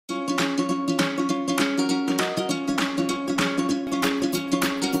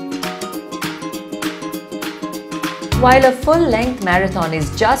While a full-length marathon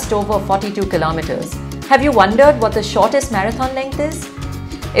is just over 42 kilometers, have you wondered what the shortest marathon length is?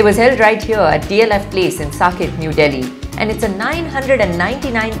 It was held right here at DLF Place in Saket, New Delhi, and it's a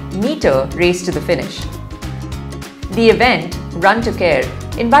 999-meter race to the finish. The event, Run2Care,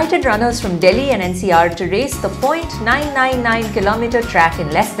 invited runners from Delhi and NCR to race the 0.999-kilometer track in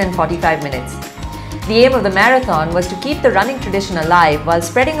less than 45 minutes. The aim of the marathon was to keep the running tradition alive while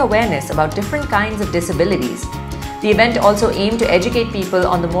spreading awareness about different kinds of disabilities. The event also aimed to educate people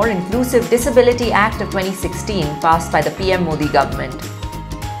on the more inclusive Disability Act of 2016 passed by the PM Modi government.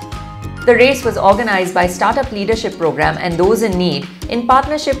 The race was organized by Startup Leadership Program and Those in Need in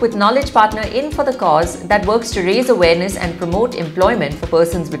partnership with knowledge partner In for the Cause that works to raise awareness and promote employment for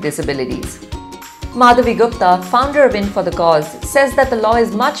persons with disabilities. Madhavi Gupta, founder of In for the Cause, says that the law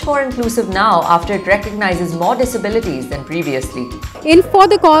is much more inclusive now after it recognizes more disabilities than previously. In for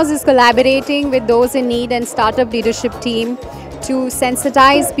the Cause is collaborating with Those in Need and Startup Leadership Team to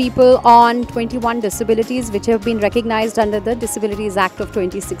sensitize people on 21 disabilities which have been recognized under the Disabilities Act of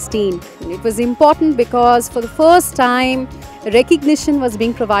 2016. It was important because for the first time recognition was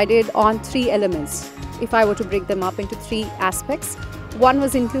being provided on 3 elements. If I were to break them up into 3 aspects, one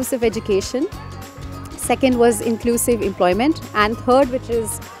was inclusive education, second was inclusive employment, and third, which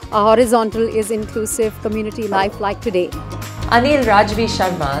is horizontal, is inclusive community life like today. Anil Rajvi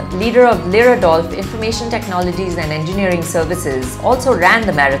Sharma, leader of Liradolf Information Technologies and Engineering Services, also ran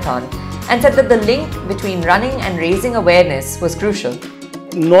the marathon and said that the link between running and raising awareness was crucial.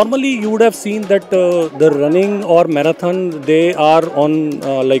 Normally, you would have seen that the running or marathon, they are on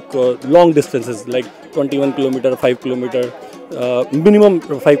long distances, like 21 kilometer, 5 kilometer, minimum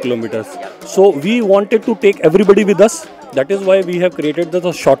 5 kilometers. So we wanted to take everybody with us. That is why we have created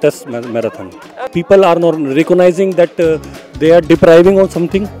the shortest marathon. People are not recognizing that they are depriving of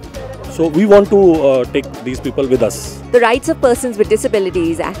something. So we want to take these people with us. The Rights of Persons with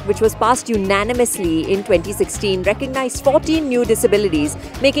Disabilities Act, which was passed unanimously in 2016, recognized 14 new disabilities,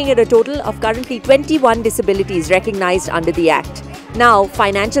 making it a total of currently 21 disabilities recognized under the Act. Now,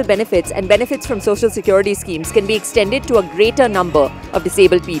 financial benefits and benefits from social security schemes can be extended to a greater number of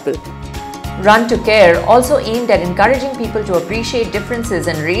disabled people. Run2Care also aimed at encouraging people to appreciate differences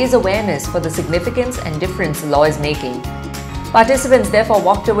and raise awareness for the significance and difference the law is making. Participants therefore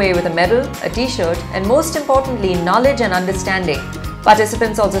walked away with a medal, a t-shirt, and most importantly, knowledge and understanding.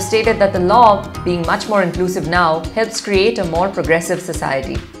 Participants also stated that the law, being much more inclusive now, helps create a more progressive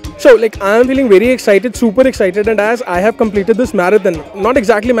society. So I am feeling very excited, super excited, and as I have completed this marathon, not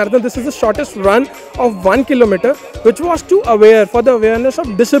exactly marathon, this is the shortest run of 1 kilometer, which was for the awareness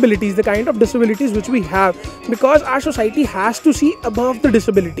of disabilities, the kind of disabilities which we have, because our society has to see above the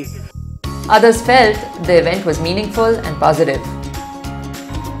disability. Others felt the event was meaningful and positive.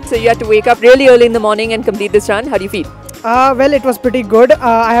 So you had to wake up really early in the morning and complete this run. How do you feel? Well, it was pretty good.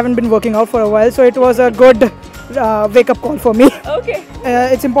 I haven't been working out for a while, so it was a good wake-up call for me. Okay.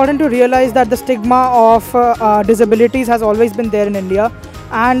 It's important to realize that the stigma of disabilities has always been there in India,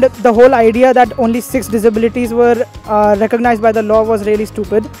 and the whole idea that only 6 disabilities were recognized by the law was really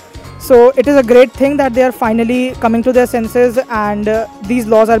stupid. So it is a great thing that they are finally coming to their senses, and these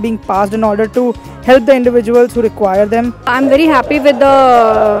laws are being passed in order to help the individuals who require them. I'm very happy with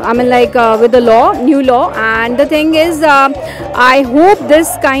the, with the law, new law, and the thing is, I hope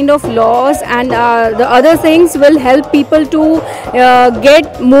this kind of laws and the other things will help people to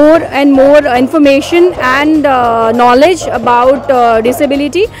get more and more information and knowledge about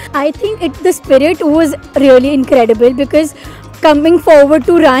disability. I think the spirit was really incredible, because coming forward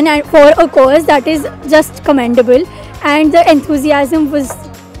to run and for a cause, that is just commendable, and the enthusiasm was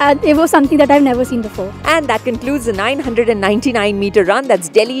it was something that I've never seen before. And that concludes the 999-meter run. That's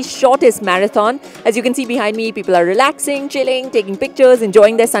Delhi's shortest marathon. As you can see behind me, people are relaxing, chilling, taking pictures,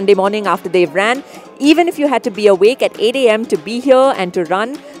 enjoying their Sunday morning after they've ran. Even if you had to be awake at 8 AM to be here and to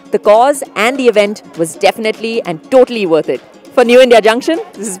run, the cause and the event was definitely and totally worth it. For New India Junction,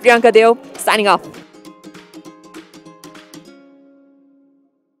 this is Priyanka Deo, signing off.